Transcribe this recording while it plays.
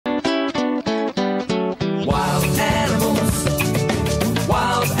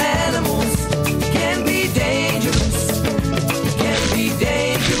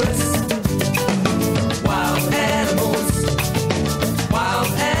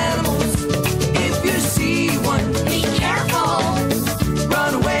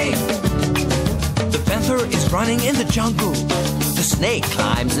running in the jungle. The snake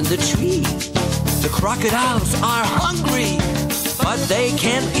climbs in the tree. The crocodiles are hungry, but they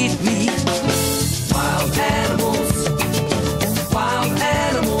can't eat me. Wild animals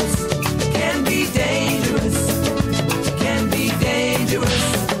can be dangerous, can be dangerous.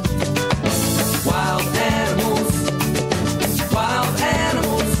 Wild animals,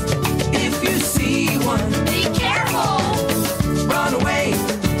 if you see one, be careful, run away.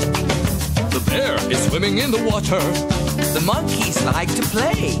 The bear is swimming in the water. The monkeys like to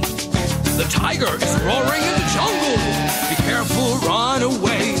play. The tiger is roaring in the jungle. Be careful, run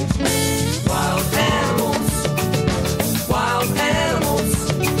away.